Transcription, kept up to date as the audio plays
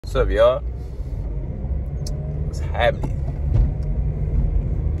What's up, y'all? What's happening?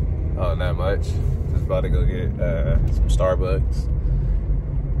 Oh, not much. Just about to go get some Starbucks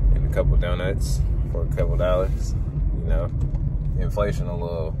and a couple donuts for a couple dollars. You know, inflation a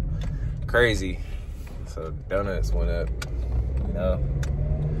little crazy, so donuts went up. You know.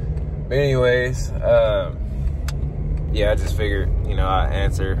 But anyways, yeah, I just figured, you know, I'd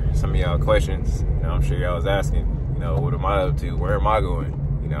answer some of y'all questions. You know, I'm sure y'all was asking, you know, what am I up to? Where am I going?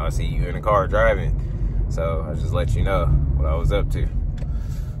 You know, I see you in the car driving. So I just let you know what I was up to.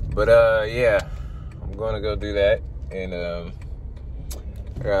 But yeah, I'm gonna go do that. And I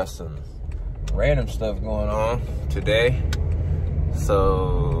got some random stuff going on today.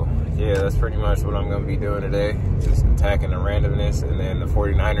 So yeah, that's pretty much what I'm gonna be doing today. Just attacking the randomness. And then the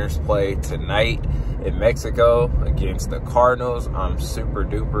 49ers play tonight in Mexico against the Cardinals. I'm super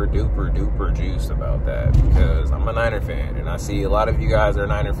duper juiced about that because I'm a Niner fan and I see a lot of you guys are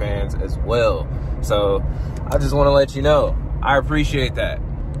Niner fans as well. So I just want to let you know, I appreciate that.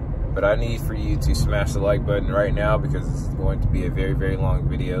 But I need for you to smash the like button right now because this is going to be a very long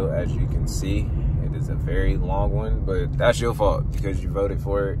video. As you can see, it is a very long one, but that's your fault because you voted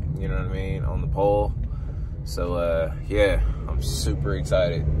for it, you know what I mean, on the poll. So yeah, I'm super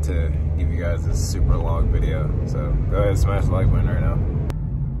excited to give you guys this super long video. So go ahead and smash the like button right now.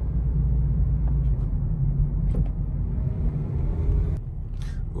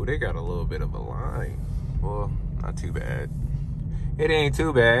 Ooh, they got a little bit of a line. Well, not too bad. It ain't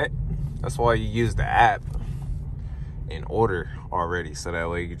too bad. That's why you use the app and order already, so that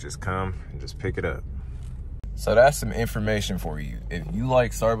way you can just come and just pick it up. So that's some information for you. If you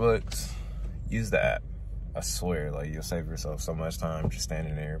like Starbucks, use the app. I swear, like, you'll save yourself so much time just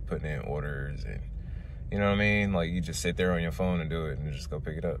standing there putting in orders, and you know what I mean? Like, you just sit there on your phone and do it and just go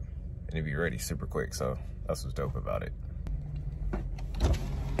pick it up and it'll be ready super quick. So that's what's dope about it.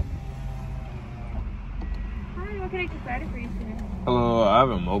 Hi, what can I get started for you today? Hello, I have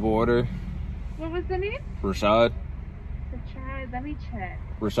a mobile order. What was the name? Rashad. Rashad, let me check.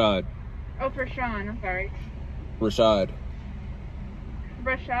 Rashad. Oh, for Sean, I'm sorry. Rashad.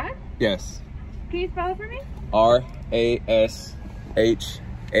 Rashad? Yes. Can you spell it for me? R-A-S-H-A-D.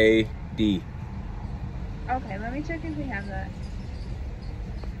 Okay, let me check if we have that.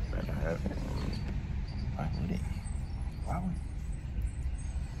 Why would it? Why would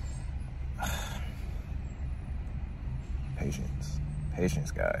Patience.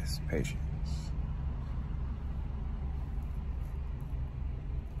 Patience, guys. Patience.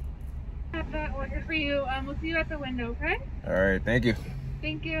 I have that order for you. We'll see you at the window, okay? All right, thank you.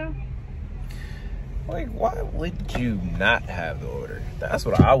 Thank you. Like, why would you not have the order? That's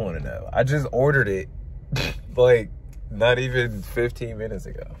what I want to know. I just ordered it, like, not even 15 minutes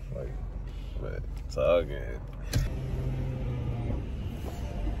ago. Like, but it's all good.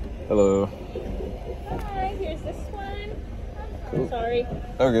 Hello. Hi, here's this one. Cool. Sorry.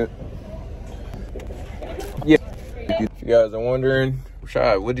 Okay. Yeah. If you guys are wondering,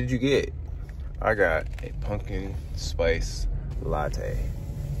 Rashad, what did you get? I got a pumpkin spice latte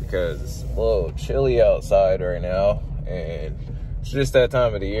because it's a little chilly outside right now, and it's just that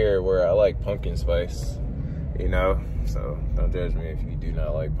time of the year where I like pumpkin spice, you know? So don't judge me if you do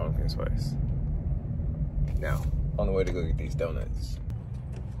not like pumpkin spice. Now, on the way to go get these donuts.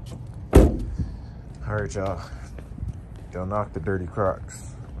 All right, y'all. Don't knock the dirty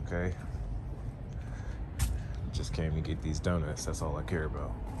Crocs, okay? Just came to get these donuts. That's all I care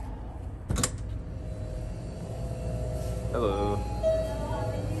about. Hello.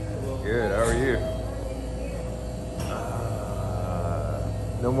 Good, how are you?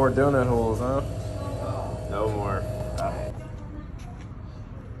 No more donut holes, huh? No more.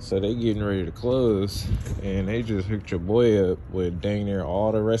 So they getting ready to close, and they just hooked your boy up with dang near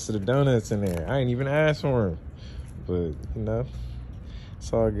all the rest of the donuts in there. I ain't even asked for them, but you know,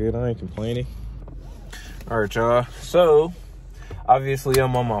 it's all good. I ain't complaining. All right, y'all. So obviously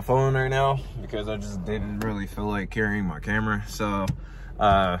I'm on my phone right now because I just didn't really feel like carrying my camera. So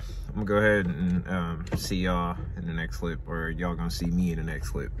I'm gonna go ahead and see y'all in the next clip, or y'all gonna see me in the next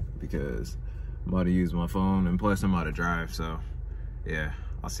clip because I'm about to use my phone, and plus I'm about to drive. So yeah,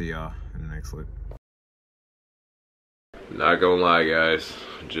 I'll see y'all in the next clip. Not gonna lie, guys,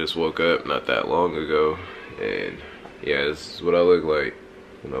 just woke up not that long ago, and yeah, this is what I look like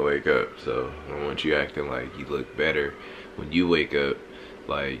when I wake up. So I don't want you acting like you look better when you wake up,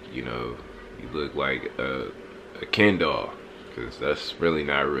 like, you know, you look like a Ken doll, because that's really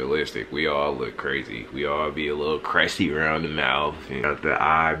not realistic. We all look crazy. We all be a little crusty around the mouth, and got the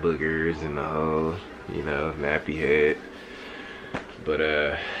eye boogers and the whole, you know, nappy head. But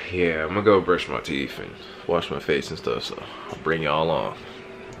yeah, I'm gonna go brush my teeth and wash my face and stuff, so I'll bring y'all along.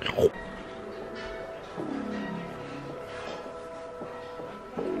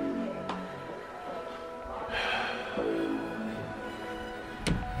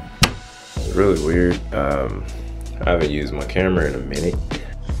 It's really weird. I haven't used my camera in a minute.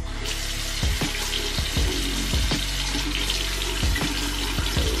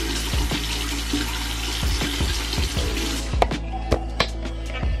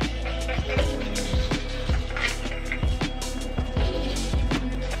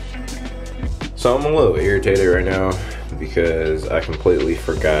 So I'm a little irritated right now because I completely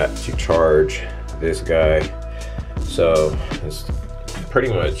forgot to charge this guy. So it's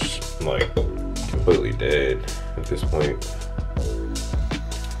pretty much like completely dead at this point.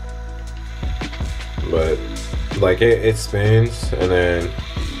 But like it spins and then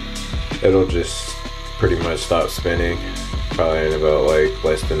it'll just pretty much stop spinning probably in about like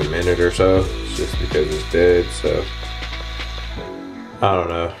less than a minute or so. It's just because it's dead. So I don't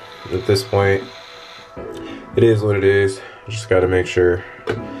know. At this point, it is what it is. Just gotta make sure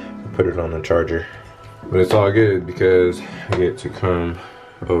I put it on the charger. But it's all good because I get to come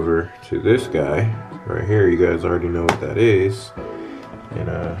over to this guy right here. You guys already know what that is. And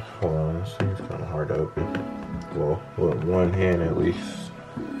hold on, this thing's kind of hard to open. Well, with one hand at least.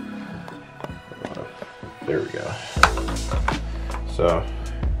 There we go. So,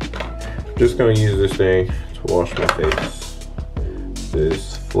 just gonna use this thing to wash my face.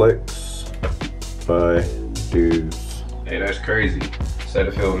 This Flex by Dudes. Hey, that's crazy.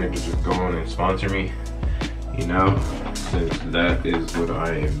 Cetaphil need to just go on and sponsor me, you know, since that is what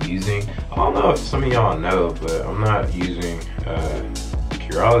I am using. I don't know if some of y'all know, but I'm not using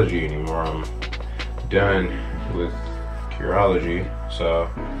Curology anymore. I'm done with Curology, so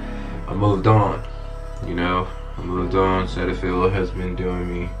I moved on, you know. I moved on. Cetaphil has been doing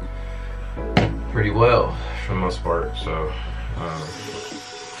me pretty well for the most part, so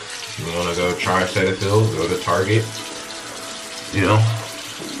if you want to go try Cetaphil, go to Target, you know,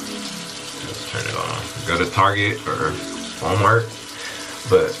 let's turn it on. Go to Target or Walmart,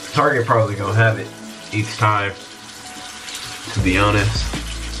 but Target probably gonna have it each time, to be honest.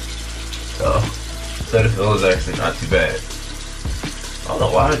 So Cetaphil is actually not too bad. I don't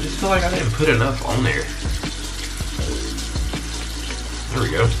know why, I just feel like I didn't put enough on there. There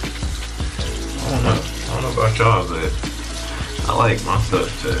we go. I don't know about y'all, but I like my stuff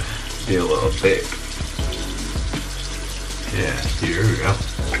to be a little thick. Yeah, here we go.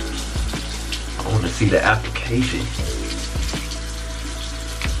 I want to see the application.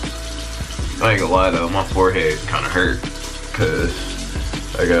 I ain't gonna lie though, my forehead kind of hurt because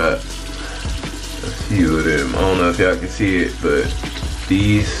I got a few of them. I don't know if y'all can see it, but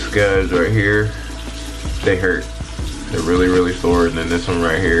these guys right here, they hurt. They're really, really sore. And then this one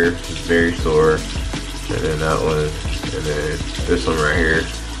right here is very sore. And then that one, and then this one right here,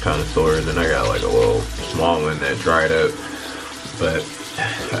 kind of sore. And then I got like a little small one that dried up. But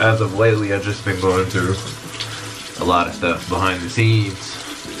as of lately, I've just been going through a lot of stuff behind the scenes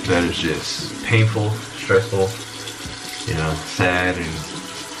that is just painful, stressful, you know, sad and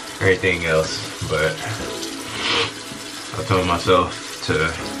everything else. But I told myself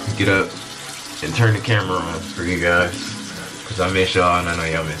to get up and turn the camera on for you guys because I miss y'all and I know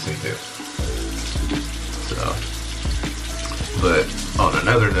y'all miss me too. So, but on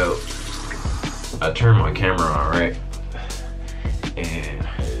another note, I turned my camera on, right? And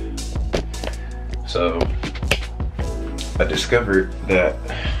so I discovered that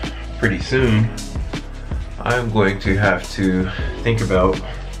pretty soon I'm going to have to think about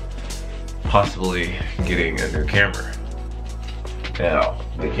possibly getting a new camera. Now,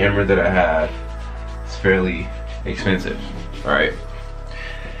 the camera that I have is fairly expensive, right?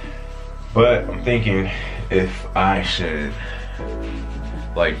 But I'm thinking if I should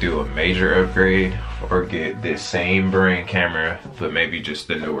like do a major upgrade or get this same brand camera, but maybe just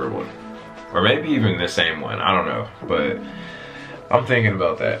the newer one. Or maybe even the same one, I don't know. But I'm thinking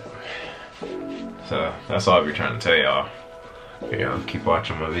about that. So that's all I'll be trying to tell y'all. You know, keep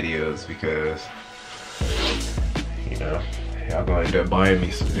watching my videos because, you know, y'all gonna end up buying me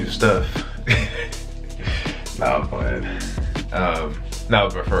some new stuff. Nah, I'm playing. No,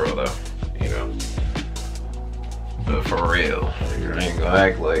 but for real though, you know. But for real, you ain't gonna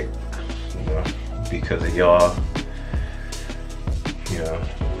act like, you know, because of y'all, you know,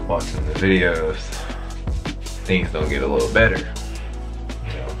 watching the videos, things don't get a little better,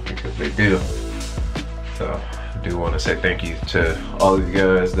 you know, because they do. So I do want to say thank you to all of you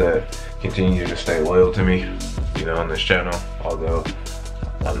guys that continue to stay loyal to me, you know, on this channel, although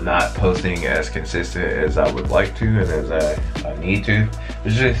I'm not posting as consistent as I would like to and as I need to.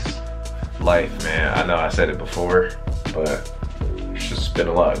 It's just life, man. I know I said it before, but it's just been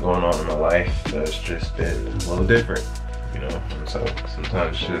a lot going on in my life that's just been a little different, you know. And so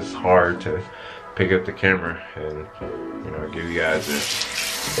sometimes it's just hard to pick up the camera and, you know, give you guys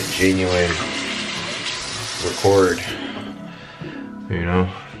a genuine record, you know,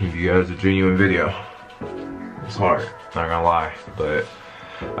 give you guys a genuine video. It's hard, not gonna lie, but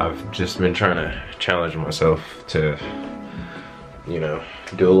I've just been trying to challenge myself to, you know,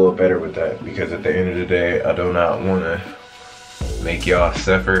 do a little better with that, because at the end of the day, I do not want to make y'all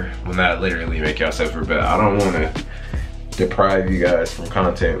suffer. Well, not literally make y'all suffer, but I don't want to deprive you guys from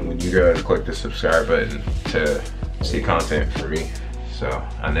content when you guys click the subscribe button to see content from me. So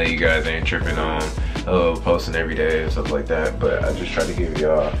I know you guys ain't tripping on, oh, posting every day and stuff like that, but I just try to give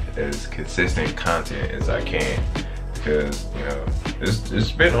y'all as consistent content as I can, because, you know,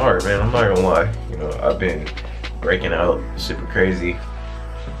 it's been hard, man. I'm not gonna lie. You know, I've been breaking out super crazy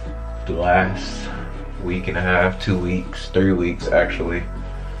the last week and a half, 2 weeks, 3 weeks actually.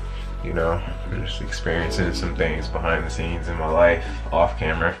 You know, just experiencing some things behind the scenes in my life, off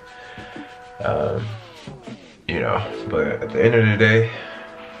camera. You know, but at the end of the day,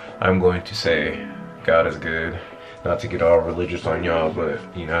 I'm going to say God is good. Not to get all religious on y'all, but,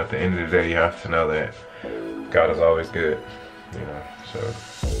 you know, at the end of the day, you have to know that God is always good, you know. So,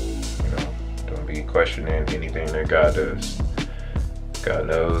 you know, don't be questioning anything that God does. God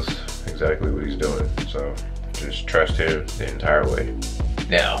knows exactly what he's doing, so just trust him the entire way.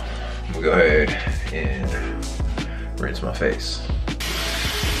 Now, I'm gonna go ahead and rinse my face.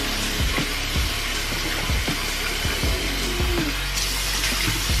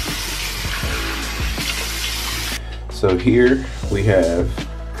 So here we have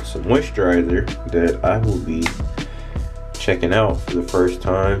some moisturizer that I will be checking out for the first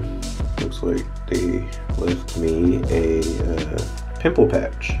time. Looks like they left me a pimple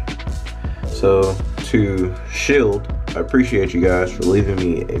patch. So to shield, I appreciate you guys for leaving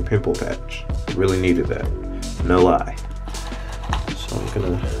me a pimple patch. I really needed that, no lie. So I'm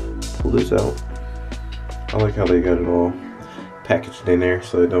gonna pull this out. I like how they got it all packaged in there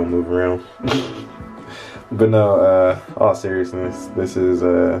so it don't move around. But no, all seriousness, this is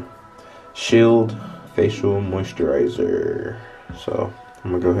a Shield Facial Moisturizer. So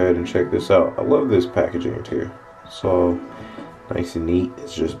I'm gonna go ahead and check this out. I love this packaging too. So nice and neat.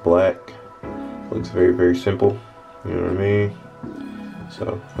 It's just black. Looks very, very simple. You know what I mean?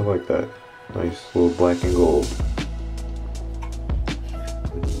 So I like that. Nice little black and gold.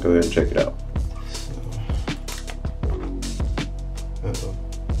 Go ahead and check it out.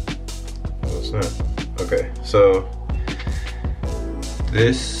 Oh, it's not. Okay, so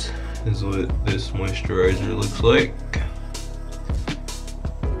this is what this moisturizer looks like.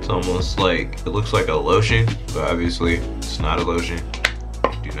 It's almost like, it looks like a lotion, but obviously it's not a lotion.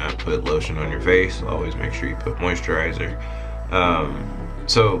 Do not put lotion on your face. Always make sure you put moisturizer.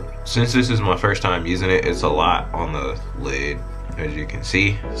 So since this is my first time using it, it's a lot on the lid, as you can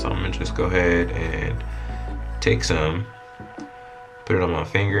see. So I'm gonna just go ahead and take some, put it on my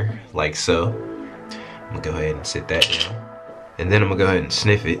finger like so. I'm gonna go ahead and sit that down, and then I'm gonna go ahead and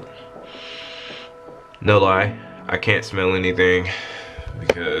sniff it. No lie, I can't smell anything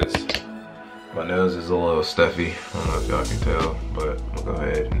because my nose is a little stuffy. I don't know if y'all can tell, but I'm gonna go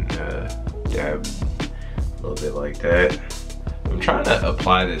ahead and dab a little bit like that. I'm trying to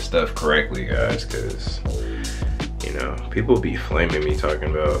apply this stuff correctly, guys, because, you know, people be flaming me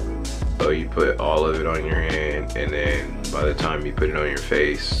talking about, oh, you put all of it on your hand, and then by the time you put it on your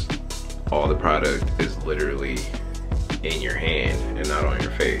face, all the product is literally in your hand and not on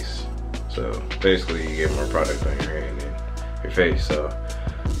your face. So basically you get more product on your hand than your face. So,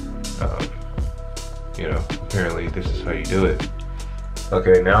 you know, apparently this is how you do it.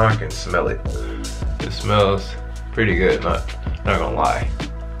 Okay, now I can smell it. It smells pretty good, not gonna lie.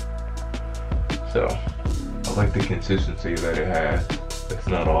 So I like the consistency that it has. It's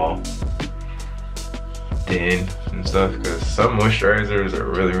not all thin and stuff, because some moisturizers are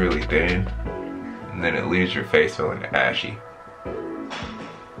really, really thin, and then it leaves your face feeling ashy.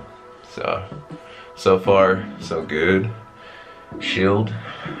 So far, so good. Shield,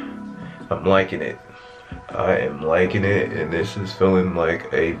 I'm liking it. I am liking it, and this is feeling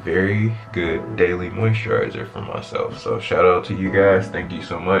like a very good daily moisturizer for myself. So shout out to you guys. Thank you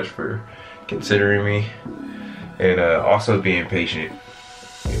so much for considering me, and also being patient.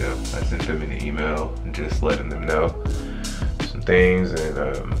 You know, I sent them an email and just letting them know some things,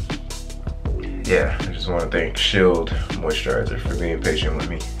 and yeah, I just want to thank Shield Moisturizer for being patient with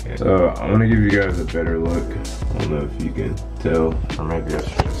me. So I want to give you guys a better look. I don't know if you can tell, or maybe I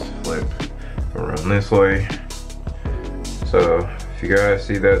should just flip around this way. So if you guys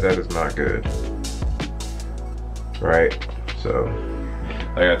see that, that is not good, right? So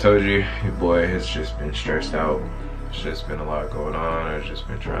Like I told you, your boy has just been stressed out. It's just been a lot going on. I've just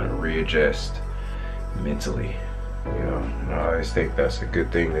been trying to readjust mentally. You know, and I always think that's a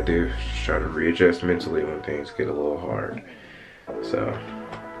good thing to do. Just try to readjust mentally when things get a little hard. So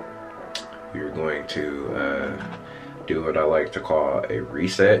we're going to do what I like to call a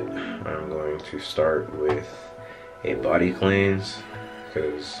reset. I'm going to start with a body cleanse,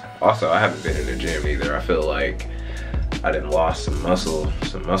 because also I haven't been in the gym either. I feel like I done lost some muscle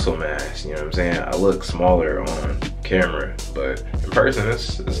mass, you know what I'm saying? I look smaller on camera, but in person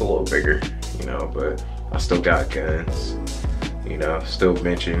it's a little bigger, you know, but I still got guns, you know, still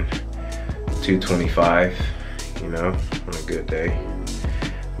benching 225, you know, on a good day.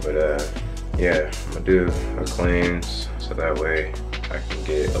 But yeah, I'm gonna do a cleanse so that way I can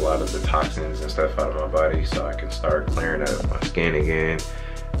get a lot of the toxins and stuff out of my body so I can start clearing up my skin again.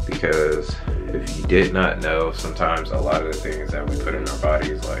 Because if you did not know, sometimes a lot of the things that we put in our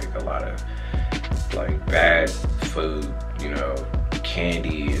bodies, like a lot of like bad food, you know,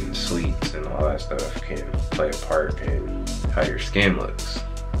 candy and sweets and all that stuff can play a part in how your skin looks.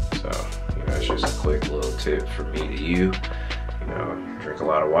 So, you know, it's just a quick little tip from me to you. You know, drink a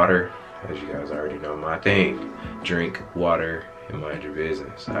lot of water. As you guys already know my thing, drink water and mind your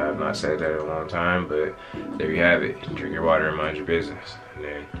business. I have not said that in a long time, but there you have it. Drink your water and mind your business, and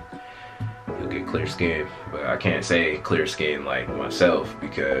then you'll get clear skin. But I can't say clear skin like myself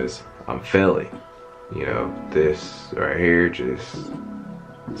because I'm failing. You know, this right here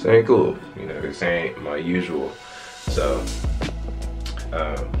this ain't cool. You know, this ain't my usual. So,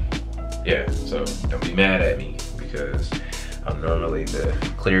 yeah, so don't be mad at me because I'm normally the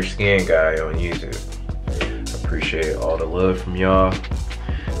clear skin guy on YouTube. I appreciate all the love from y'all,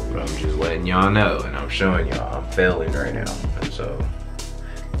 but I'm just letting y'all know and I'm showing y'all I'm failing right now. And so,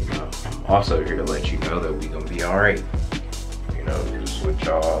 you know, I'm also here to let you know that we gonna be all right. You know, just with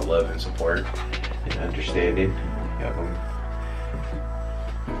y'all love and support and understanding, we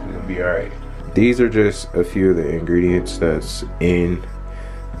gonna be all right. These are just a few of the ingredients that's in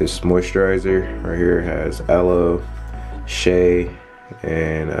this moisturizer. Right here it has aloe, shea,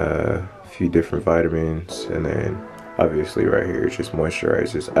 and a few different vitamins, and then obviously right here it just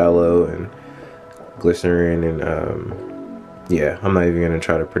moisturizes aloe and glycerin, and yeah, I'm not even gonna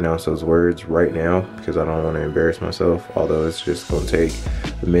try to pronounce those words right now because I don't want to embarrass myself, although it's just gonna take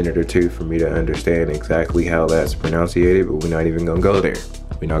a minute or two for me to understand exactly how that's pronunciated, but we're not even gonna go there.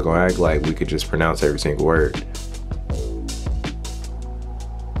 We're not gonna act like we could just pronounce every single word.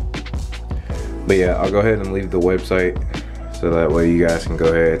 But yeah, I'll go ahead and leave the website so that way you guys can go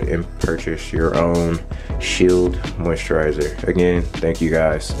ahead and purchase your own Shield moisturizer. Again, thank you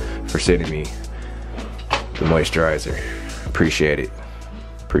guys for sending me the moisturizer. Appreciate it.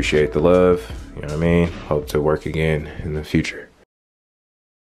 Appreciate the love. You know what I mean? Hope to work again in the future.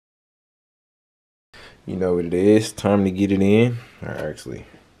 You know what it is. Time to get it in. Or actually,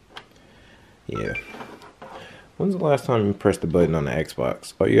 yeah. When's the last time you pressed the button on the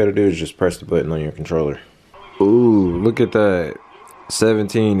Xbox? All you gotta do is just press the button on your controller. Ooh, look at that.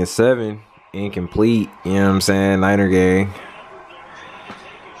 17-7. Incomplete. You know what I'm saying? Niner gang.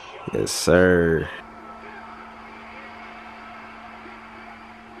 Yes, sir.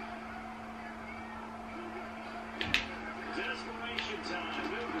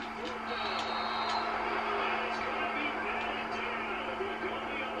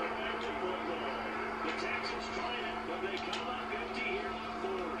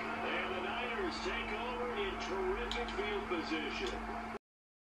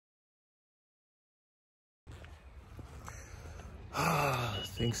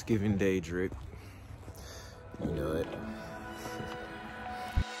 Thanksgiving Day drip. You know it.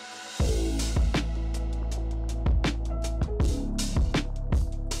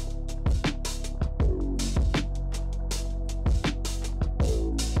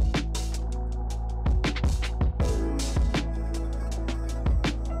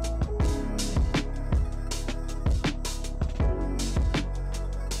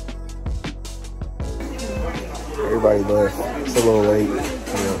 Everybody left. It's a little late.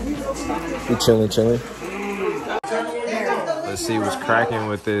 We chilling. Let's see what's cracking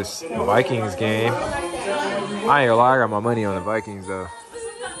with this Vikings game. I ain't gonna lie, I got my money on the Vikings though.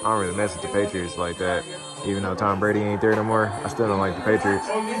 I don't really mess with the Patriots like that. Even though Tom Brady ain't there no more, I still don't like the Patriots.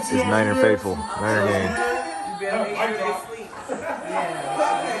 It's Niner faithful, Niner game.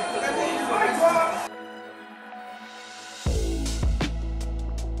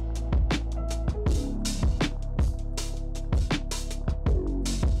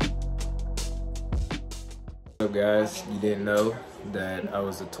 What's up guys, you didn't know that I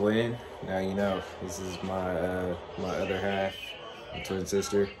was a twin. Now you know. This is my my other half, my twin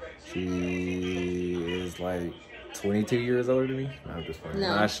sister. She is like 22 years older than me. No, I'm just playing.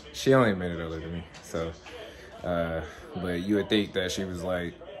 No. Nah, she only a minute older than me. So, but you would think that she was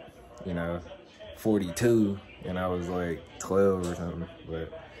like, you know, 42 and I was like 12 or something.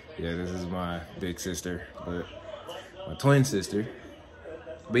 But yeah, this is my big sister, but my twin sister.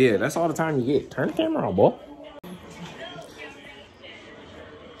 But yeah, that's all the time you get. Turn the camera on, boy.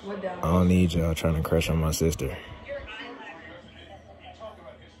 I don't need y'all trying to crush on my sister.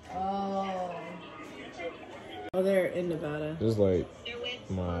 Oh, they're in Nevada. This is like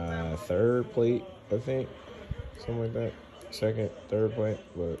my third plate, I think. Something like that. Second, third plate,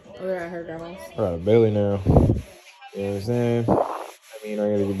 but Oh, they're at her grandma's. I got a belly now. You know what I'm saying? I mean, I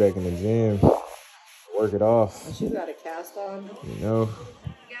gotta get back in the gym, work it off. Oh, she's got a cast on. You know?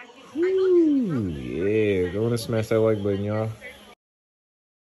 Woo, yeah, go on and smash that like button, y'all.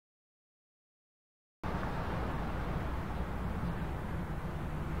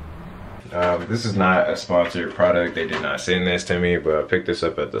 This is not a sponsored product. They did not send this to me, but I picked this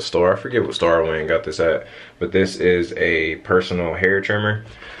up at the store. I forget what store I went and got this at, but this is a personal hair trimmer.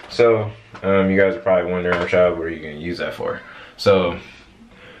 So you guys are probably wondering, Rashad, what are you gonna use that for? So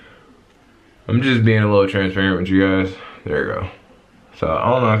I'm just being a little transparent with you guys. There you go. So I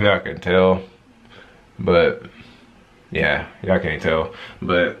don't know if y'all can tell, but yeah, y'all can't tell.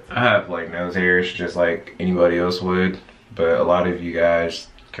 But I have like nose hairs just like anybody else would, but a lot of you guys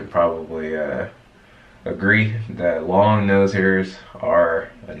can probably agree that long nose hairs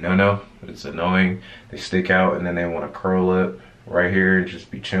are a no-no. It's annoying. They stick out and then they want to curl up right here and just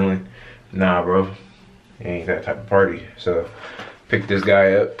be chilling. Nah, bro, ain't that type of party. So pick this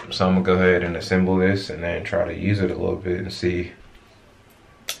guy up. So I'm gonna go ahead and assemble this and then try to use it a little bit and see.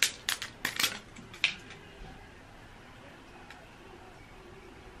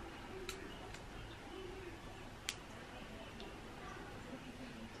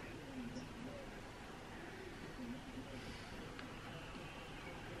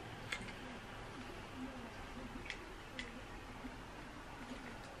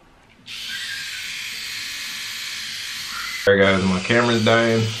 Alright guys, my camera's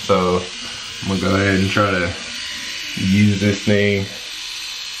dying, so I'm gonna go ahead and try to use this thing.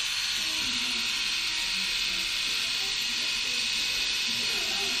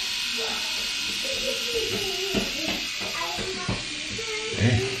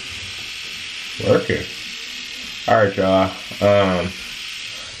 Hey, working. Alright y'all, I'm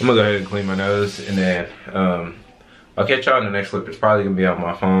gonna go ahead and clean my nose and then I'll catch y'all in the next clip. It's probably gonna be on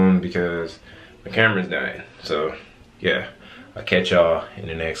my phone because my camera's dying, so yeah, I'll catch y'all in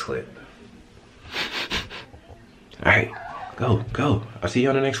the next clip. All right, go. I'll see you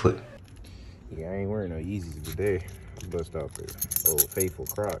on the next clip. Yeah, I ain't wearing no Yeezys today. I bust out the old faithful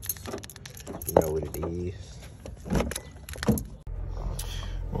Crocs. You know what it is.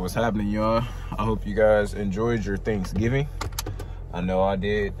 Well, what's happening, y'all? I hope you guys enjoyed your Thanksgiving. I know I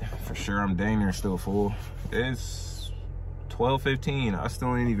did. For sure, I'm dang near still full. It's 12:15. I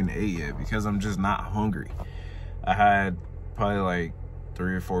still ain't even ate yet because I'm just not hungry. I had probably like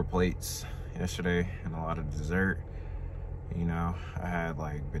 3 or 4 plates yesterday and a lot of dessert. You know, I had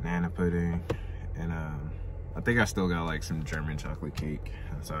like banana pudding and I think I still got like some German chocolate cake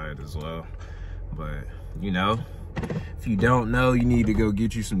inside as well. But you know, if you don't know, you need to go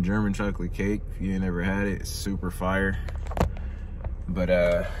get you some German chocolate cake. If you ain't ever had it, it's super fire. But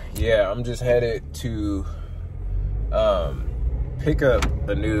yeah, I'm just headed to pick up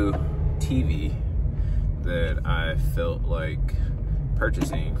a new TV that I felt like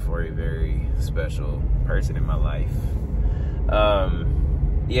purchasing for a very special person in my life.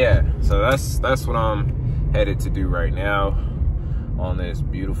 Yeah, so that's what I'm headed to do right now on this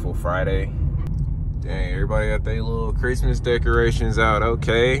beautiful Friday. Dang, everybody got their little Christmas decorations out.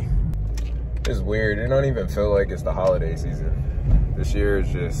 Okay, it's weird. It don't even feel like it's the holiday season. This year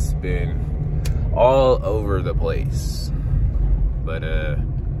has just been all over the place. But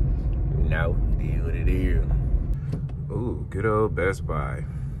now what it is. Ooh, good old Best Buy.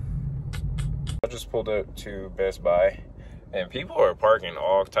 I just pulled up to Best Buy and people are parking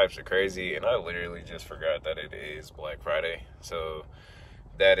all types of crazy, and I literally just forgot that it is Black Friday. So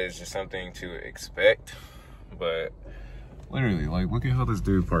that is just something to expect. But literally, like, look at how this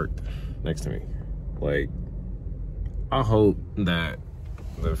dude parked next to me. Like, I hope that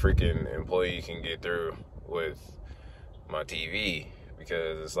the freaking employee can get through with my TV,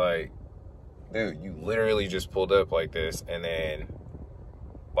 because it's like, dude, you literally just pulled up like this and then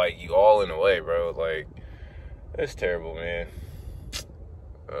like you all in the way, bro. Like, that's terrible, man. Just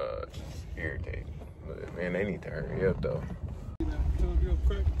irritating. But man, they need to hurry up though.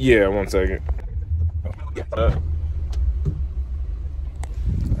 Yeah, 1 second.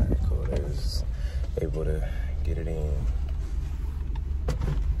 able to get it in.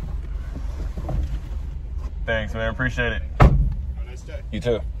 Thanks, man. Appreciate it. Have a nice day. You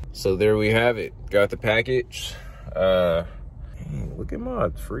too. So there we have it. Got the package. Dang, look at my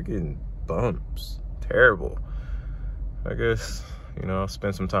freaking bumps. Terrible. I guess, you know, I'll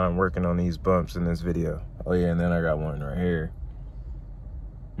spend some time working on these bumps in this video. Oh yeah, and then I got one right here.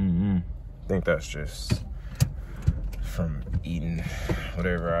 I think that's just from eating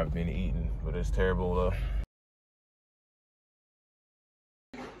whatever I've been eating, but it's terrible though.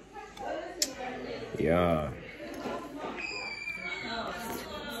 Yeah.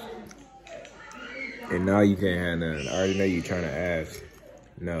 And now you can't have none. I already know you trying to ask.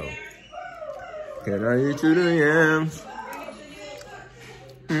 No. Can I eat you the yams?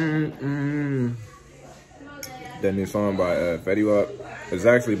 That new song by Fetty Wap. It's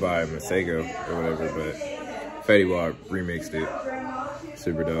actually by Masego or whatever, but Fetty Wap remixed it.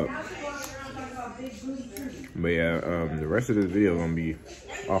 Super dope. But yeah, the rest of this video is gonna be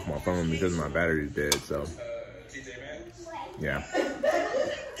off my phone because my battery's dead, so yeah.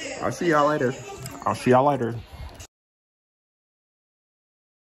 I'll see y'all later. I'll see y'all later.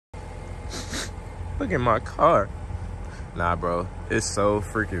 Look at my car. Nah, bro, it's so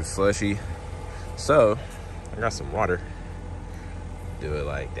freaking slushy. So, I got some water. Do it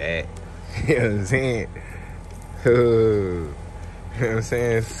like that. You know what I'm saying? Ooh. You know what I'm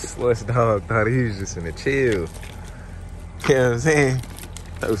saying? Slush dog thought he was just in a chill. You know what I'm saying?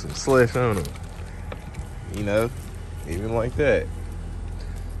 Throw some slush on him. You know? Even like that.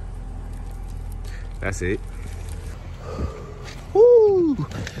 That's it. Woo!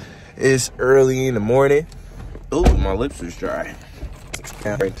 It's early in the morning. Ooh, my lips is dry.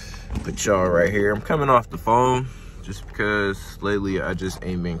 Put y'all right here. I'm coming off the phone just because lately I just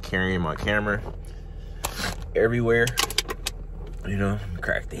ain't been carrying my camera everywhere. You know,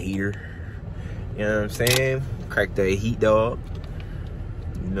 crack the heater. You know what I'm saying? Crack that heat dog.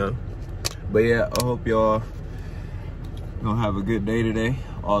 You know? But yeah, I hope y'all gonna have a good day today.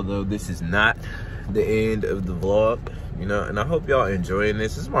 Although this is not the end of the vlog, you know, and I hope y'all enjoying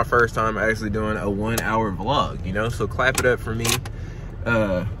this. This is my first time actually doing a 1 hour vlog, you know, so clap it up for me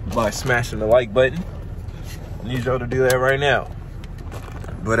by smashing the like button. I need y'all to do that right now.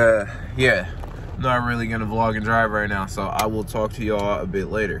 But yeah, I'm not really gonna vlog and drive right now, so I will talk to y'all a bit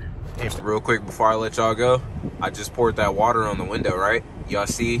later. Real quick before I let y'all go, I just poured that water on the window, right? Y'all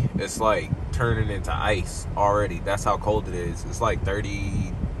see it's like turning into ice already. That's how cold it is. It's like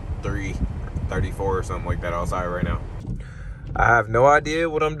 33, 34 or something like that outside right now. I have no idea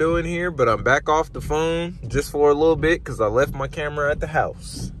what I'm doing here, but I'm back off the phone just for a little bit because I left my camera at the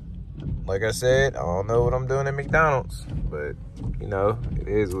house. Like I said, I don't know what I'm doing at McDonald's, but you know, it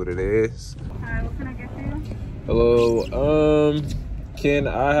is what it is. Hi, what can I get for you? Hello, can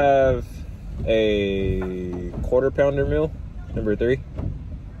I have a quarter pounder meal, number 3?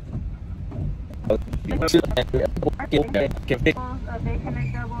 A bacon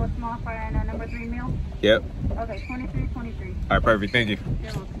McDouble, a small fry, and a number 3 meal? Yep. Okay, 23. All right, perfect, thank you.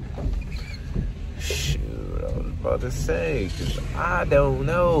 You're welcome. Shoot, I was about to say, because I don't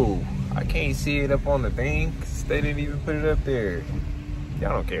know. I can't see it up on the thing because they didn't even put it up there.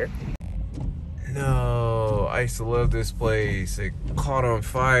 Y'all don't care. No, I used to love this place. It caught on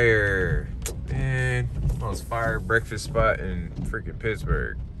fire. Man, most fire breakfast spot in freaking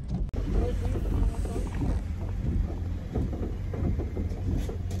Pittsburgh.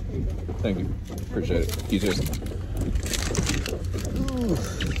 Thank you. Appreciate it. You too. Ooh.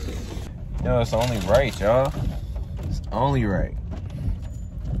 No, it's only right, y'all. It's only right.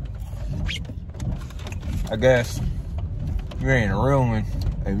 I guess you ain't a real one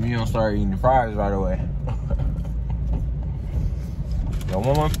if you don't start eating the fries right away. Y'all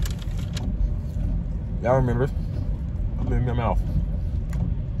want one? Y'all remember? Put it in your mouth.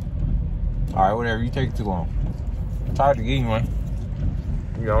 Alright, whatever. You take too long. I'm tired of eating one.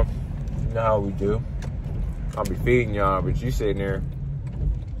 You know how we do. I'll be feeding y'all, but you sitting there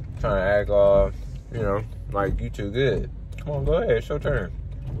trying to act all, you know, like you too good. Come on, go ahead. It's your turn.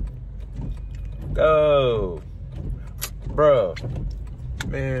 Go. Bro.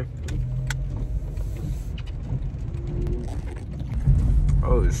 Man.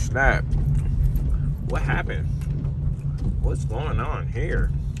 Oh, snap. What happened? What's going on here?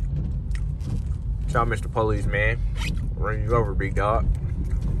 Y'all, Mr. Police, man. Run you over, big dog.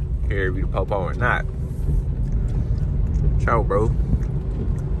 Here, if you the popo or not. Ciao, bro.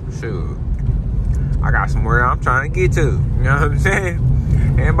 Shoot. I got somewhere I'm trying to get to. You know what I'm saying?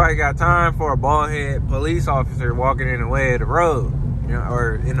 Anybody got time for a bald-head police officer walking in the way of the road? You know,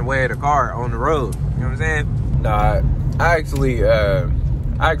 or in the way of the car on the road. You know what I'm saying? Nah, I actually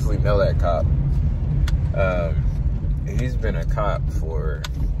know that cop. He's been a cop for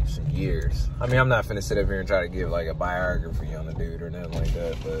some years. I mean, I'm not finna sit up here and try to give like a biography on the dude or nothing like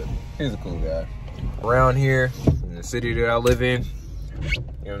that, but he's a cool guy. Around here, in the city that I live in, you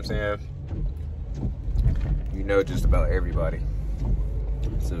know what I'm saying? You know just about everybody.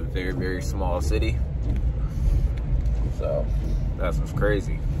 It's a very, very small city. So that's what's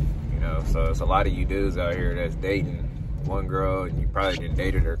crazy, you know? So it's a lot of you dudes out here that's dating one girl and you probably didn't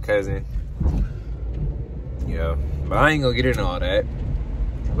dated her cousin, you know? But I ain't gonna get into all that,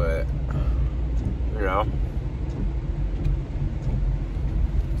 but, you know.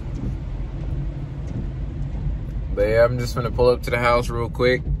 But yeah, I'm just gonna pull up to the house real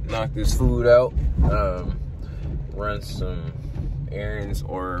quick, knock this food out, run some errands,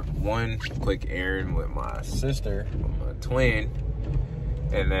 or one quick errand with my sister, my twin,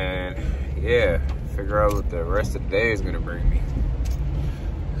 and then, yeah, figure out what the rest of the day is gonna bring me.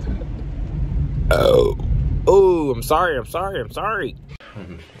 Oh, I'm sorry. I'm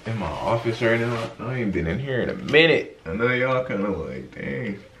in my office right now. I ain't been in here in a minute. I know y'all kind of like,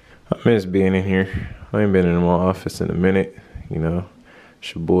 dang. I miss being in here. I ain't been in my office in a minute, you know.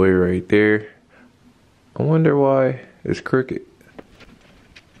 It's your boy right there. I wonder why it's crooked.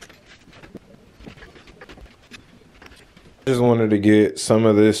 Just wanted to get some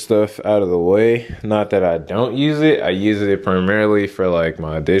of this stuff out of the way. Not that I don't use it. I use it primarily for like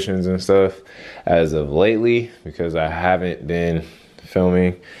my auditions and stuff as of lately, because I haven't been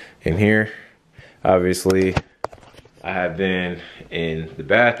filming in here. Obviously, I have been in the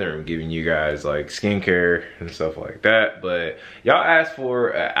bathroom giving you guys like skincare and stuff like that. But y'all asked for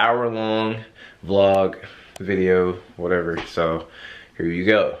an hour-long vlog video, whatever. So here you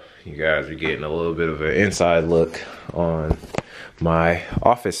go. You guys are getting a little bit of an inside look on my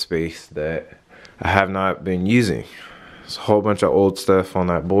office space that I have not been using. There's a whole bunch of old stuff on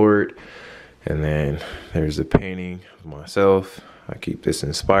that board. And then there's a painting of myself. I keep this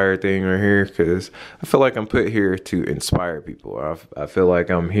inspired thing right here because I feel like I'm put here to inspire people. I feel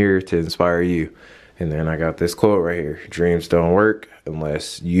like I'm here to inspire you. And then I got this quote right here: dreams don't work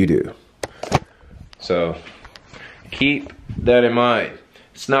unless you do. So keep that in mind.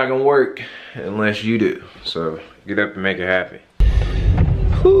 It's not gonna work unless you do. So get up and make it happen.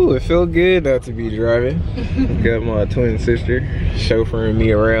 Whew, it felt good not to be driving. Got my twin sister chauffeuring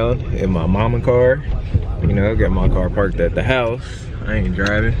me around in my mama car. You know, got my car parked at the house. I ain't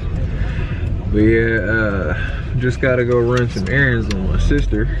driving. But yeah, just gotta go run some errands on my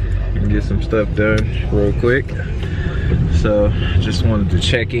sister and get some stuff done real quick. So just wanted to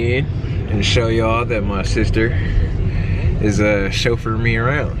check in and show y'all that my sister is chauffeuring me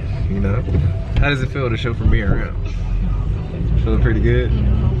around, you know? How does it feel to chauffeur me around? Feeling pretty good?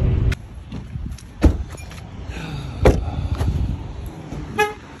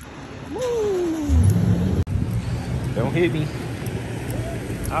 Don't hit me.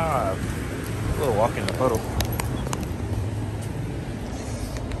 Ah, a little walk in the puddle.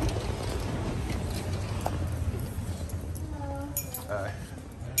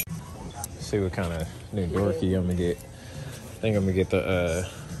 See what kind of new dorky I'm gonna get. I think I'm gonna get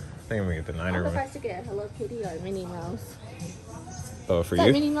the Niner one. I to get Hello Kitty or Minnie Mouse. Oh, for that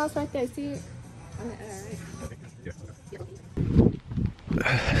you? Minnie Mouse right there, see it?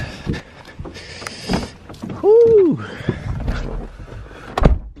 Whoo!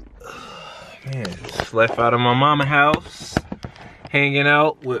 Man, just left out of my mama house, hanging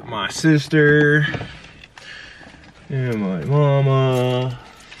out with my sister and my mama,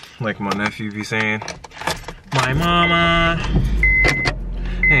 like my nephew be saying. My mama.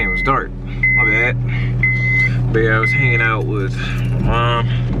 Hey, it was dark. My bad. But yeah, I was hanging out with my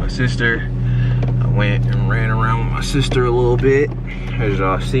mom, my sister. I went and ran around with my sister a little bit, as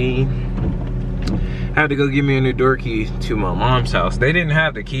y'all seen. I had to go give me a new door key to my mom's house. They didn't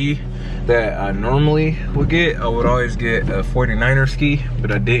have the key that I normally would get. I would always get a 49ers key,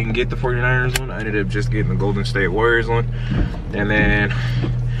 but I didn't get the 49ers one. I ended up just getting the Golden State Warriors one. And then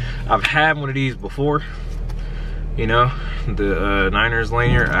I've had one of these before. You know, the Niners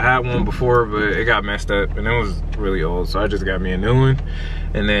lanyard. I had one before, but it got messed up and it was really old, so I just got me a new one.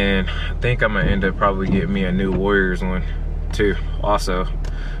 And then I think I'm gonna end up probably getting me a new Warriors one too also.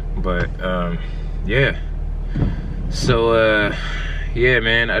 But yeah, so yeah,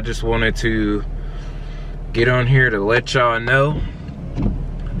 man, I just wanted to get on here to let y'all know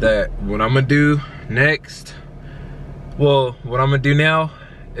that what I'm gonna do next, well, what I'm gonna do now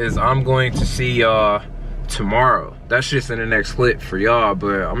is I'm going to see y'all tomorrow. That's just in the next clip for y'all,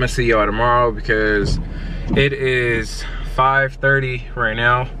 but I'm gonna see y'all tomorrow because it is 5:30 right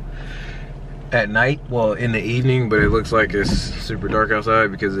now, at night, well, in the evening, but it looks like it's super dark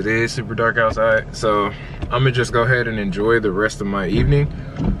outside because it is super dark outside. So I'm gonna just go ahead and enjoy the rest of my evening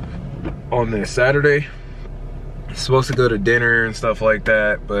on this Saturday. Supposed to go to dinner and stuff like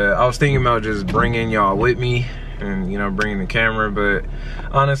that, but I was thinking about just bringing y'all with me and, you know, bringing the camera. But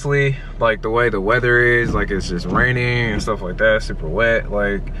honestly, like the way the weather is, like it's just raining and stuff like that, super wet,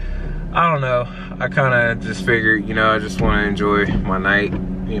 like I don't know, I kind of just figured, you know, I just want to enjoy my night.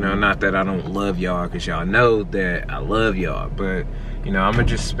 You know, not that I don't love y'all, because y'all know that I love y'all, but you know, I'm gonna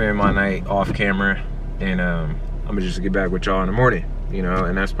just spend my night off camera, and I'm gonna just get back with y'all in the morning, you know.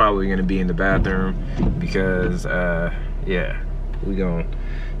 And that's probably gonna be in the bathroom because yeah, we gonna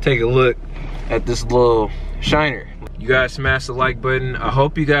take a look at this little shiner. You guys smash the like button. I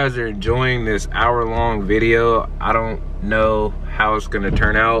hope you guys are enjoying this hour-long video. I don't know how it's gonna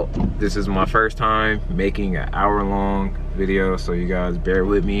turn out. This is my first time making an hour-long video, so you guys bear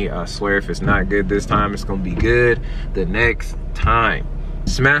with me. I swear if it's not good this time, it's gonna be good the next time.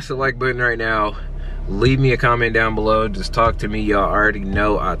 Smash the like button right now. Leave me a comment down below. Just talk to me. Y'all already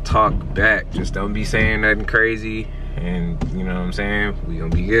know I talk back. Just don't be saying nothing crazy, and you know what I'm saying, we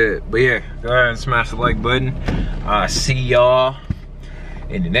gonna be good. But yeah, go ahead and smash the like button. I'll see y'all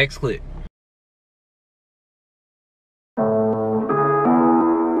in the next clip.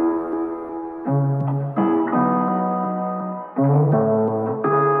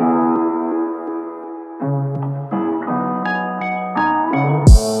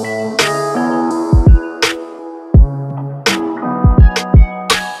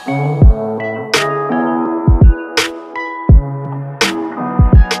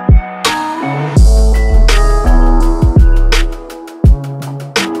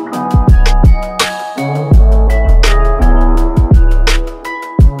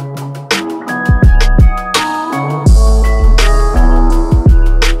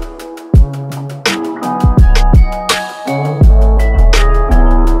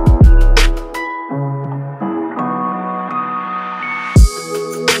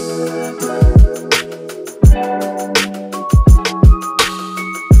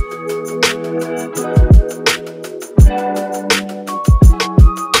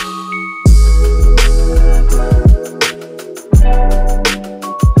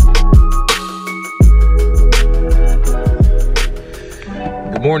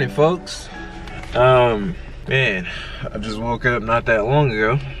 Good morning, folks. Man, I just woke up not that long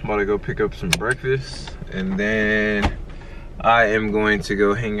ago. I'm about to go pick up some breakfast, and then I am going to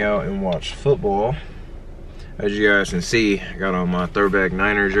go hang out and watch football. As you guys can see, I got on my throwback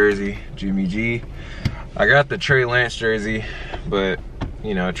Niner jersey, Jimmy G. I got the Trey Lance jersey, but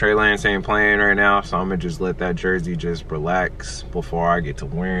you know, Trey Lance ain't playing right now, so I'm gonna just let that jersey just relax before I get to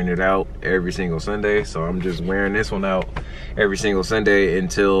wearing it out every single Sunday. So I'm just wearing this one out every single Sunday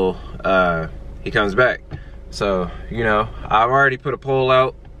until he comes back. So, you know, I've already put a poll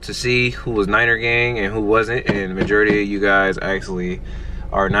out to see who was Niner gang and who wasn't, and the majority of you guys actually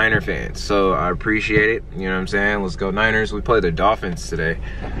are Niner fans. So I appreciate it, you know what I'm saying? Let's go Niners. We play the Dolphins today.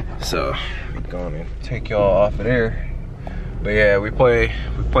 So I'm going to take y'all off of there. But yeah, we play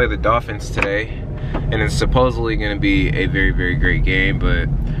the Dolphins today, and it's supposedly gonna be a very, very great game, but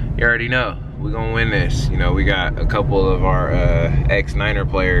you already know we're gonna win this. You know, we got a couple of our ex-Niner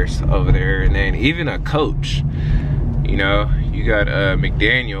players over there, and then even a coach. You know, you got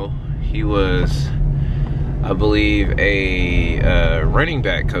McDaniel. He was, I believe, a running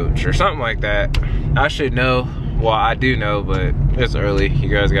back coach or something like that. I should know. Well, I do know, but it's early. You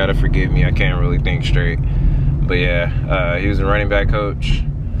guys gotta forgive me. I can't really think straight. But yeah, he was a running back coach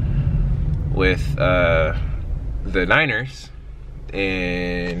with the Niners.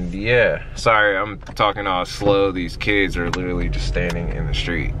 And yeah, sorry, I'm talking all slow. These kids are literally just standing in the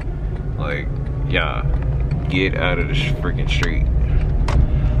street. Like, yeah, get out of the freaking street.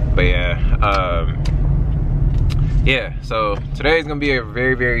 But yeah, yeah, so today's gonna be a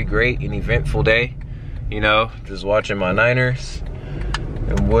very, very great and eventful day. You know, just watching my Niners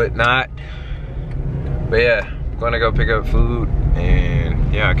and whatnot. But yeah, I'm gonna go pick up food,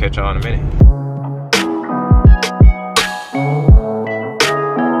 and yeah, I'll catch y'all in a minute.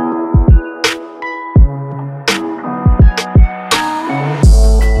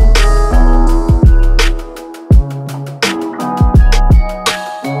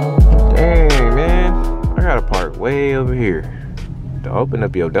 Dang, man, I gotta park way over here to open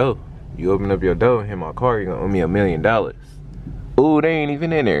up your door. You open up your door and hit my car, you're gonna owe me $1 million. Ooh, they ain't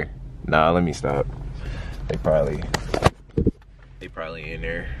even in there. Nah, let me stop. They probably in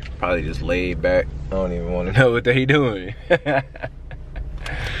there, probably just laid back. I don't even want to know what they doing. Dang,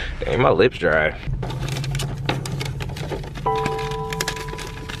 my lips dry.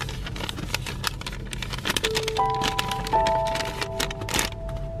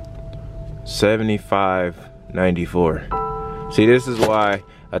 $75.94. See, this is why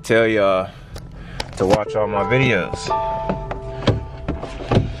I tell y'all to watch all my videos.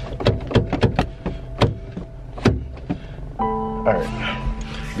 Alright,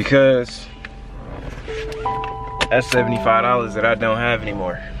 because that's $75 that I don't have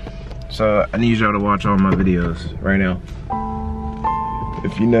anymore. So I need y'all to watch all my videos right now.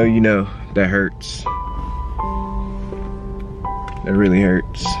 If you know, you know. That hurts. That really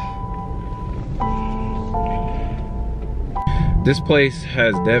hurts. This place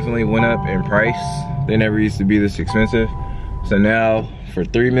has definitely went up in price. They never used to be this expensive. So now for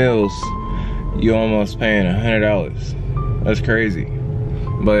 3 meals, you almost paying $100. That's crazy.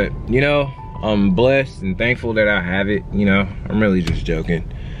 But you know, I'm blessed and thankful that I have it. You know, I'm really just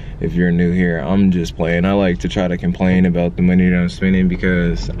joking. If you're new here, I'm just playing. I like to try to complain about the money that I'm spending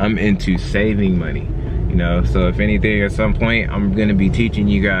because I'm into saving money, you know? So if anything, at some point, I'm gonna be teaching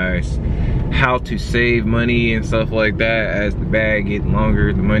you guys how to save money and stuff like that as the bag get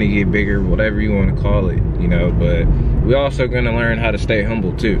longer, the money get bigger, whatever you wanna call it, you know? But we're also gonna learn how to stay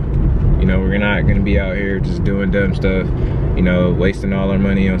humble too. You know, we're not gonna be out here just doing dumb stuff, you know, wasting all our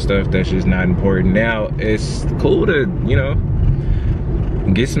money on stuff that's just not important. Now, it's cool to, you know,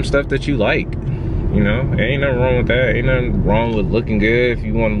 get some stuff that you like, you know? Ain't nothing wrong with that. Ain't nothing wrong with looking good if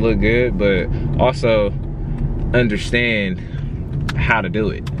you want to look good, but also understand how to do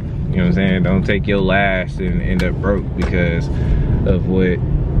it. You know what I'm saying? Don't take your last and end up broke because of what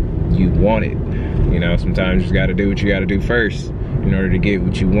you wanted. You know, sometimes you just got to do what you got to do first in order to get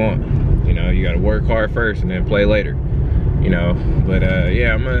what you want. You know, you got to work hard first and then play later, you know? But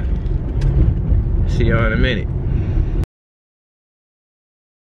yeah, I'm gonna see y'all in a minute.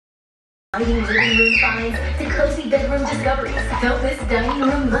 Living room finds to cozy bedroom discoveries. Don't miss dining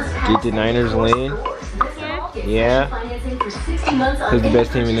room must-have. Get the Niners win. Yeah. Who's the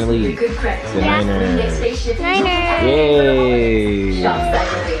best team in the league? The Niners. Yay!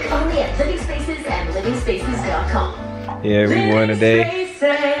 Only at Living Spaces and livingspaces.com. Yeah, we won today.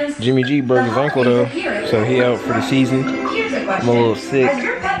 Jimmy G broke his ankle though, so he out for the season. I'm a little sick.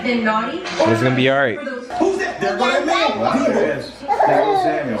 It's gonna be alright.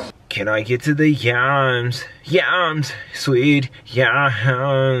 Can I get to the yams? Yams, sweet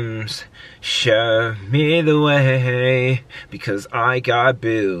yams. Show me the way, because I got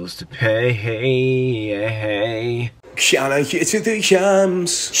bills to pay. Can I get to the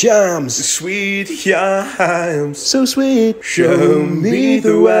yams? Yams, sweet yams. So sweet. Show me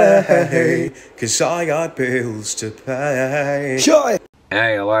the way, cause I got bills to pay. Sure. I ain't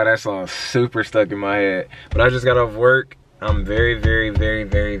gonna lie, that song's super stuck in my head. But I just got off work. I'm very drained. Very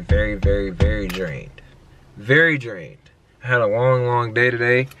drained. I had a long day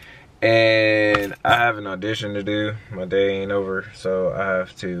today, and I have an audition to do. My day ain't over, so I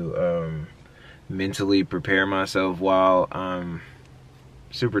have to mentally prepare myself while I'm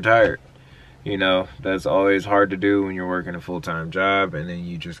super tired. You know, that's always hard to do when you're working a full-time job, and then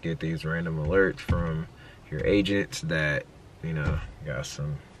you just get these random alerts from your agents that, you know, got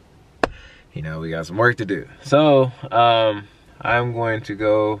some, you know, we got some work to do. So I'm going to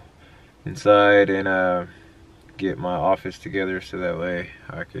go inside and get my office together so that way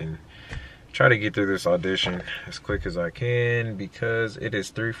I can try to get through this audition as quick as I can, because it is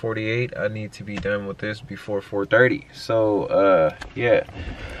 3:48. I need to be done with this before 4:30. So yeah,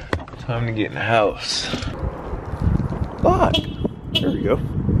 time to get in the house. There we go.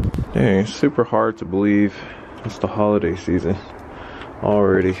 Dang, it's super hard to believe it's the holiday season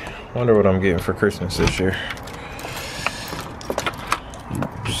already. Wonder what I'm getting for Christmas this year.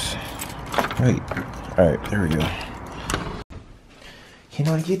 Oops. Right. Alright, there we go. Can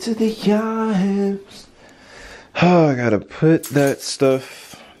I get to the yams? Oh, I gotta put that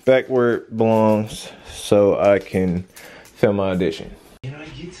stuff back where it belongs so I can film my audition. Can I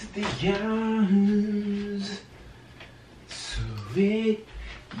get to the yams? Sweet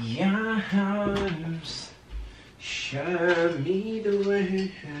yams. Show me the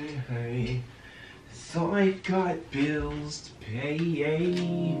way, so I got bills to pay.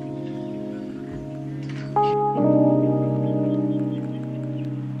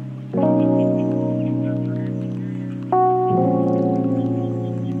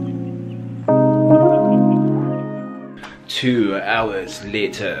 2 hours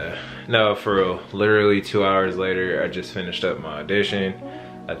later. No, for real, literally 2 hours later, I just finished up my audition.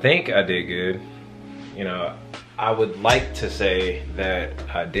 I think I did good. You know, I would like to say that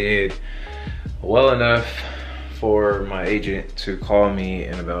I did well enough for my agent to call me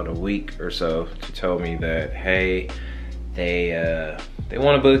in about a week or so to tell me that, hey, they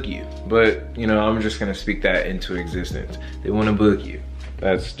want to book you. But, you know, I'm just gonna speak that into existence. They want to book you.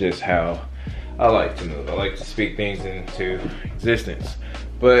 That's just how I like to move. I like to speak things into existence.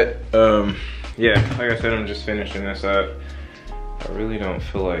 But yeah, like I said, I'm just finishing this up. I really don't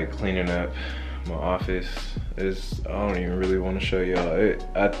feel like cleaning up my office. I don't even really want to show y'all.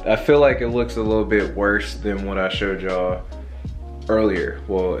 I feel like it looks a little bit worse than what I showed y'all earlier,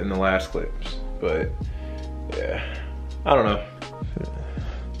 well, in the last clips. But yeah, I don't know.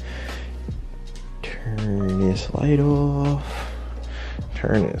 Turn this light off.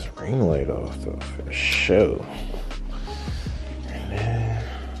 Turn this ring light off though, for show. And then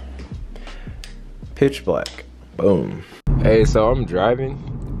pitch black. Boom. Hey, so I'm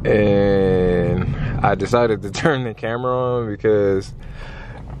driving and I decided to turn the camera on because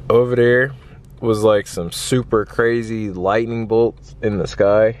over there was like some super crazy lightning bolts in the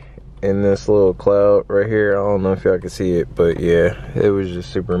sky in this little cloud right here. I don't know if y'all can see it, but yeah, it was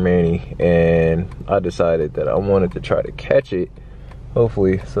just super manny, and I decided that I wanted to try to catch it,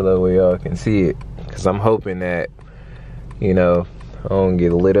 hopefully, so that way y'all can see it, because I'm hoping that, you know, I don't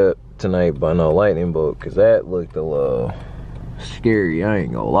get lit up tonight by no lightning bolt, because that looked a little scary, I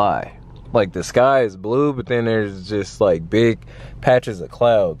ain't gonna lie. Like, the sky is blue, but then there's just like big patches of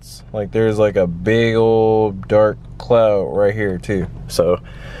clouds. Like, there's like a big old dark cloud right here too. So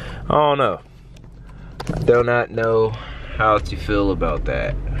I don't know. I do not know how to feel about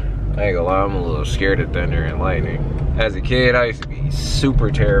that. I ain't gonna lie, I'm a little scared of thunder and lightning. As a kid, I used to be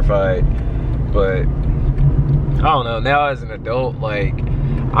super terrified, but I don't know, now as an adult, like,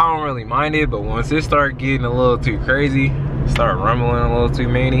 I don't really mind it, but once it start getting a little too crazy, start rumbling a little too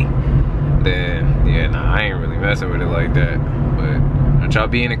many, then yeah, nah, I ain't really messing with it like that. But don't y'all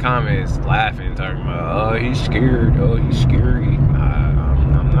be in the comments laughing, talking about, oh, he's scared, oh, he's scary.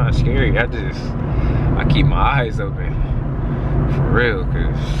 I'm not scary. I keep my eyes open for real,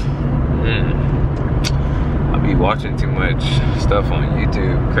 cause I be watching too much stuff on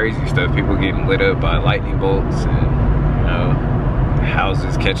YouTube, crazy stuff, people getting lit up by lightning bolts, and you know,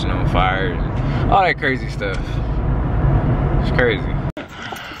 houses catching on fire and all that crazy stuff. It's crazy.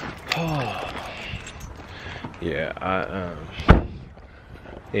 Yeah,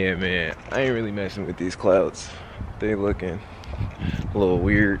 yeah, man, I ain't really messing with these clouds. They looking a little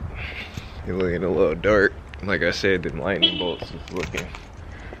weird. They looking a little dark. Like I said, the lightning bolts is looking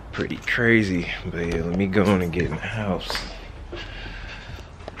pretty crazy. But yeah, let me go on and get in the house.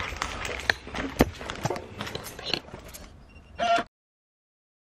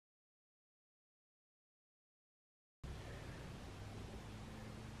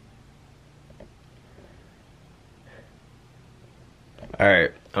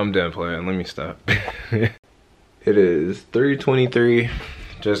 Alright, I'm done playing. Let me stop. It is 3:23.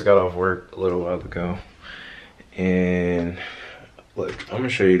 Just got off work a little while ago. And look, I'm gonna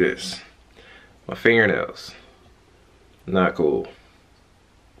show you this. My fingernails. Not cool.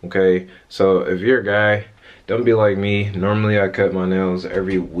 Okay? So if you're a guy, don't be like me. Normally I cut my nails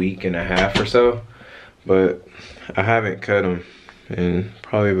every week and a half or so. But I haven't cut them in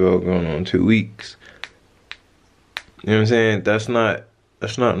probably about going on 2 weeks. You know what I'm saying? That's not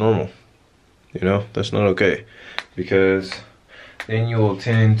normal. You know, that's not okay, because then you will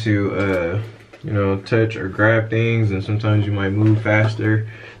tend to you know, touch or grab things, and sometimes you might move faster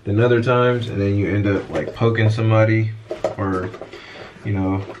than other times, and then you end up like poking somebody, or you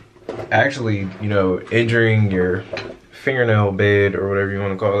know, actually, you know, injuring your fingernail bed or whatever you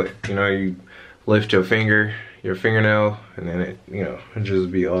want to call it. You know, you lift your fingernail, and then it, you know, it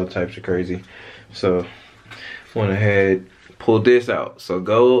just be all types of crazy. So went ahead, pulled this out. So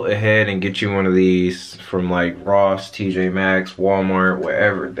go ahead and get you one of these from like Ross, TJ Maxx, Walmart,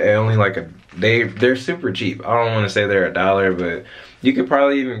 wherever. They only like they're super cheap. I don't want to say they're $1, but you could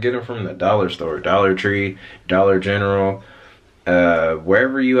probably even get them from the dollar store, Dollar Tree, Dollar General,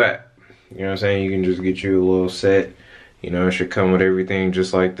 wherever you at. You know what I'm saying? You can just get you a little set. You know, it should come with everything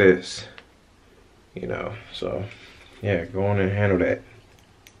just like this. You know, so yeah, go on and handle that.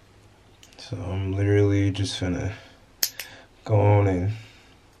 So I'm literally just finna go on and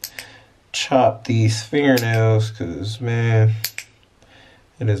chop these fingernails, cause man,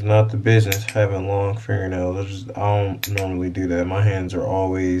 it is not the business having long fingernails. I don't normally do that. My hands are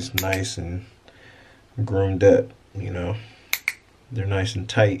always nice and groomed up, you know. They're nice and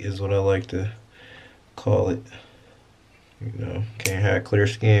tight is what I like to call it. You know, can't have clear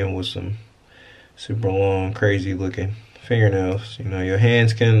skin with some super long, crazy looking fingernails. You know, your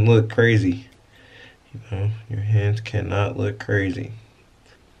hands can look crazy. You know, your hands cannot look crazy.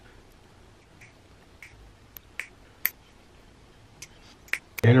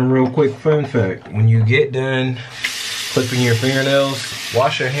 And a real quick fun fact, when you get done clipping your fingernails,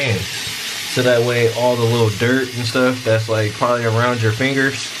 wash your hands. So that way all the little dirt and stuff that's like probably around your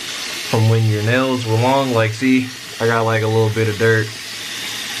fingers from when your nails were long. Like, see, I got like a little bit of dirt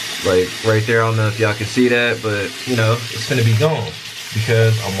like right there. I don't know if y'all can see that, but you know, it's gonna be gone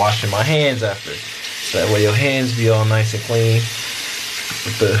because I'm washing my hands after. So that way your hands be all nice and clean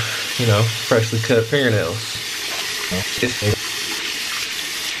with the, you know, freshly cut fingernails.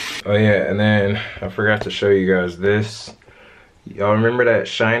 Oh yeah, and then I forgot to show you guys this. Y'all remember that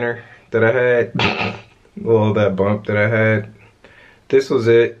shiner that I had? Well, that bump that I had? This was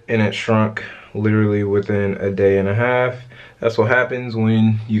it, and it shrunk literally within a day and a half. That's what happens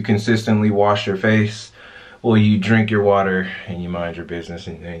when you consistently wash your face. Well, you drink your water and you mind your business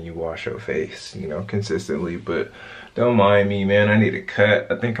and then you wash your face, you know, consistently. But don't mind me, man. I need a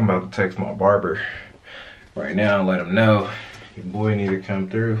cut. I think I'm about to text my barber right now and let him know your boy need to come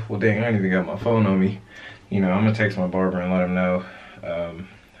through. Well, dang, I ain't even got my phone on me. You know, I'm gonna text my barber and let him know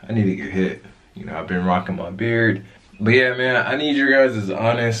I need to get hit. You know, I've been rocking my beard. But yeah, man, I need your guys'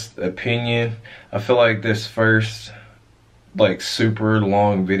 honest opinion. I feel like this first, like, super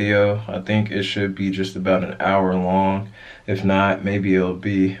long video, I think it should be just about an hour long. If not, maybe it'll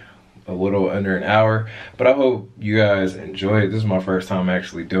be a little under an hour. But I hope you guys enjoy it. This is my first time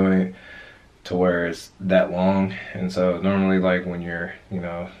actually doing it to where it's that long. And so normally, like, when you're, you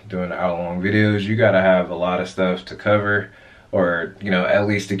know, doing hour-long videos, you gotta have a lot of stuff to cover, or, you know, at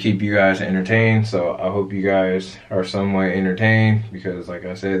least to keep you guys entertained. So I hope you guys are somewhat entertained, because like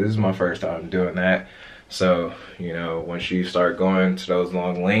I said, this is my first time doing that. So, you know, once you start going to those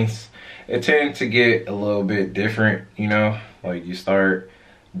long lengths, it tends to get a little bit different, you know, like you start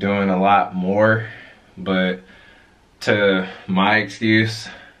doing a lot more. But to my excuse,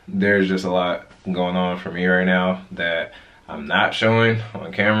 there's just a lot going on for me right now that I'm not showing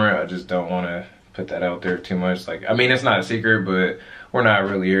on camera. I just don't want to put that out there too much. Like, I mean, it's not a secret, but we're not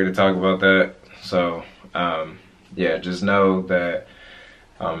really here to talk about that. So yeah, just know that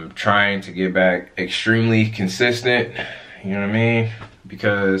I'm trying to get back extremely consistent, you know what I mean?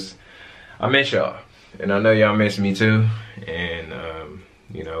 Because I miss y'all, and I know y'all miss me too. And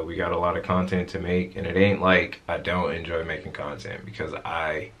you know, we got a lot of content to make, and it ain't like I don't enjoy making content, because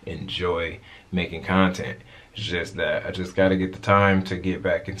I enjoy making content. It's just that I just got to get the time to get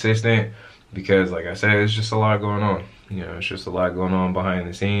back consistent, because like I said, it's just a lot going on. You know, it's just a lot going on behind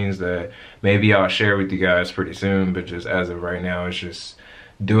the scenes that maybe I'll share with you guys pretty soon, but just as of right now, it's just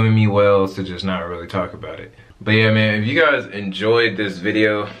doing me well to just not really talk about it. But yeah, man, if you guys enjoyed this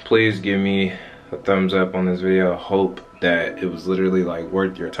video, please give me a thumbs up on this video. I hope that it was literally like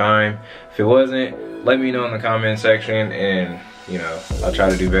worth your time. If it wasn't, let me know in the comment section, and you know, I'll try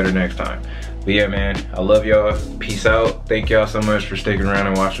to do better next time. But yeah, man, I love y'all. Peace out. Thank y'all so much for sticking around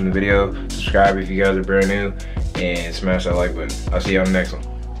and watching the video. Subscribe if you guys are brand new, and smash that like button. I'll see y'all on the next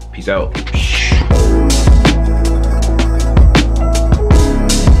one. Peace out.